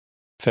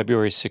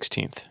February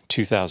 16th,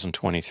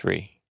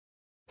 2023,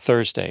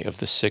 Thursday of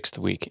the 6th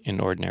week in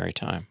Ordinary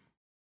Time.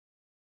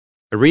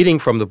 A reading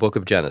from the book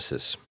of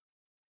Genesis.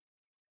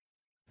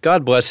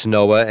 God blessed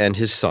Noah and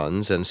his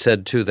sons and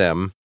said to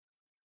them,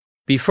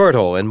 "Be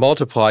fertile and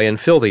multiply and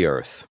fill the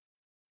earth.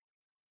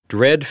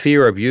 Dread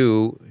fear of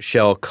you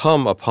shall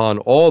come upon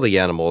all the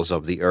animals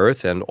of the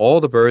earth and all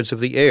the birds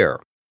of the air,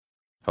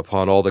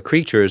 upon all the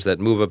creatures that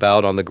move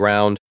about on the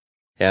ground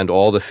and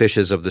all the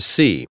fishes of the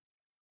sea.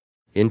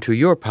 Into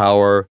your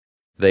power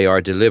they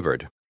are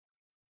delivered.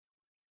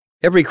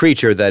 Every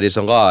creature that is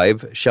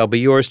alive shall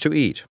be yours to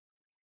eat.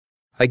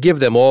 I give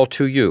them all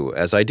to you,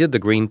 as I did the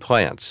green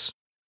plants.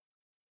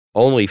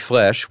 Only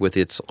flesh with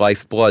its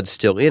life blood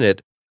still in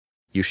it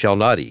you shall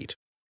not eat.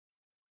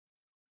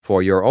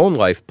 For your own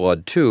life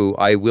blood, too,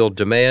 I will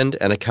demand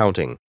an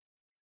accounting.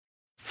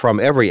 From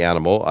every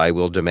animal I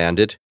will demand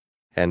it,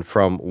 and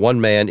from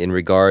one man in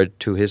regard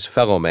to his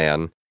fellow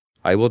man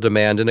I will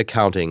demand an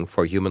accounting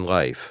for human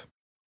life.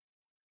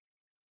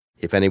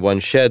 If anyone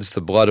sheds the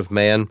blood of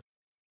man,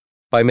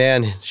 by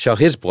man shall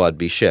his blood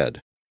be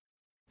shed.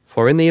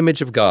 For in the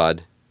image of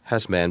God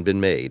has man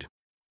been made.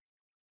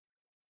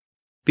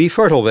 Be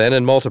fertile then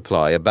and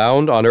multiply,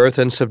 abound on earth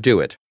and subdue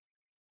it.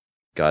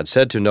 God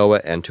said to Noah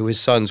and to his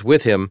sons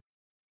with him,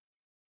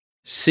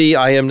 See,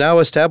 I am now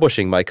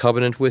establishing my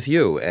covenant with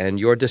you and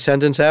your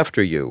descendants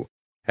after you,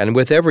 and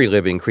with every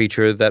living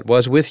creature that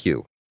was with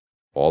you,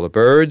 all the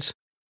birds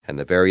and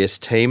the various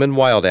tame and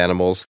wild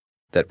animals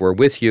that were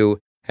with you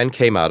and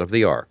came out of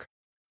the ark.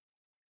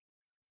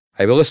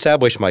 I will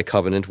establish my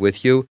covenant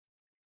with you,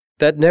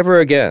 that never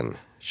again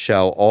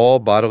shall all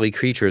bodily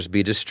creatures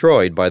be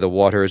destroyed by the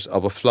waters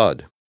of a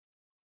flood.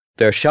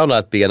 There shall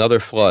not be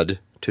another flood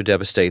to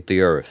devastate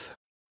the earth.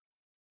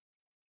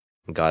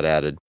 God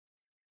added,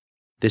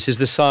 This is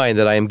the sign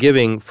that I am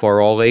giving for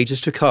all ages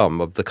to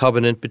come of the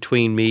covenant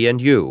between me and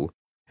you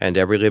and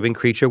every living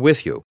creature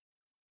with you.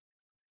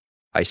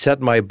 I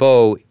set my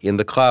bow in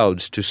the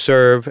clouds to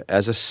serve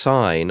as a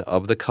sign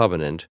of the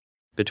covenant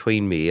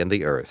between me and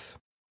the earth.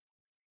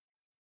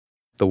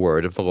 The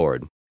word of the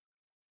Lord.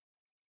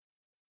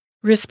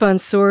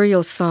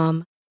 Responsorial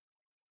Psalm.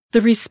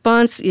 The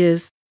response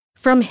is,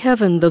 From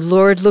heaven the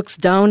Lord looks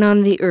down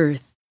on the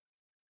earth.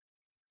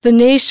 The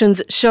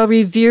nations shall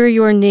revere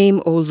your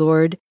name, O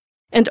Lord,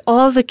 and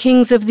all the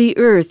kings of the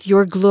earth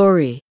your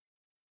glory.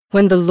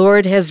 When the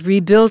Lord has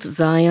rebuilt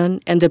Zion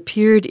and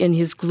appeared in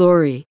his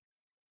glory,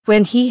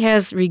 when he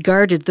has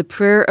regarded the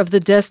prayer of the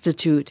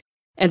destitute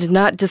and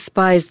not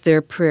despised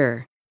their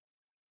prayer.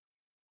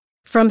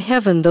 From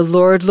heaven the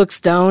Lord looks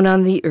down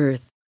on the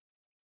earth.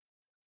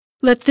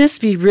 Let this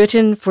be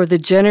written for the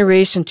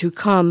generation to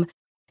come,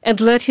 and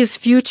let his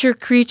future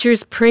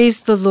creatures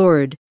praise the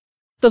Lord.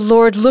 The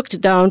Lord looked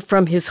down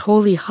from his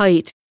holy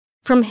height.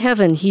 From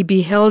heaven he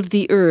beheld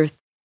the earth,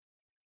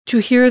 to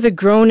hear the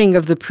groaning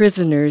of the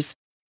prisoners,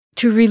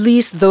 to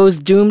release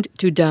those doomed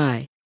to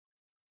die.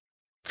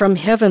 From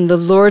heaven the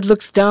Lord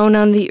looks down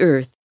on the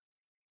earth.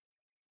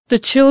 The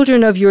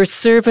children of your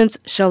servants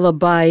shall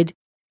abide,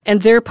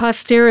 and their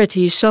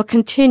posterity shall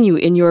continue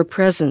in your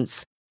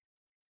presence,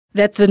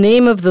 that the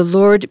name of the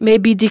Lord may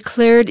be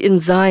declared in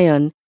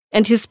Zion,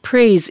 and his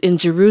praise in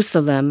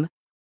Jerusalem,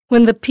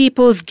 when the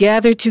peoples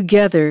gather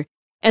together,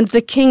 and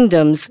the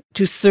kingdoms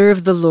to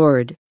serve the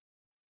Lord.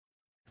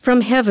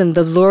 From heaven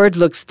the Lord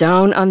looks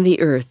down on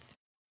the earth.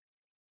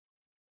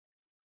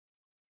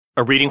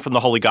 A reading from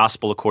the Holy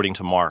Gospel according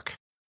to Mark.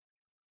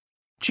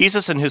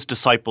 Jesus and his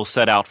disciples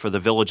set out for the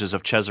villages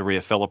of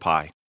Caesarea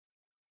Philippi.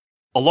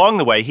 Along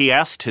the way, he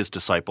asked his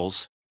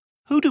disciples,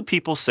 Who do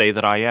people say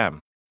that I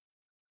am?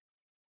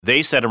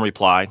 They said in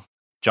reply,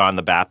 John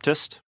the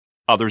Baptist,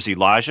 others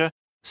Elijah,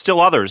 still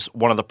others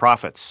one of the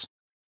prophets.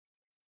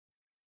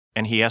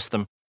 And he asked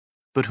them,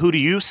 But who do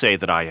you say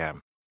that I am?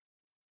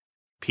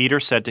 Peter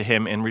said to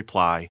him in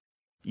reply,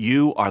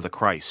 You are the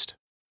Christ.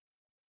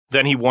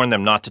 Then he warned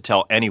them not to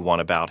tell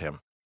anyone about him.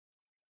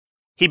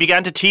 He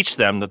began to teach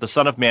them that the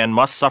Son of Man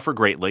must suffer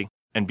greatly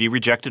and be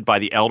rejected by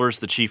the elders,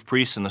 the chief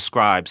priests, and the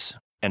scribes,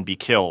 and be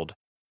killed,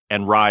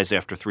 and rise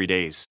after 3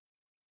 days.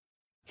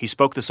 He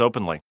spoke this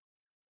openly.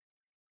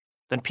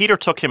 Then Peter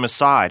took him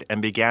aside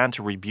and began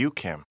to rebuke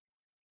him.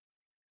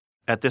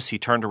 At this he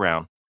turned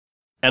around,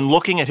 and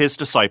looking at his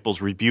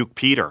disciples, rebuked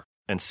Peter,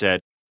 and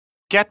said,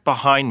 Get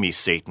behind me,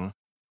 Satan.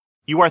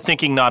 You are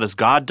thinking not as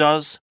God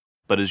does,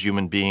 but as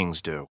human beings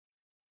do.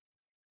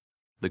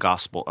 The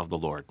Gospel of the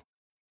Lord.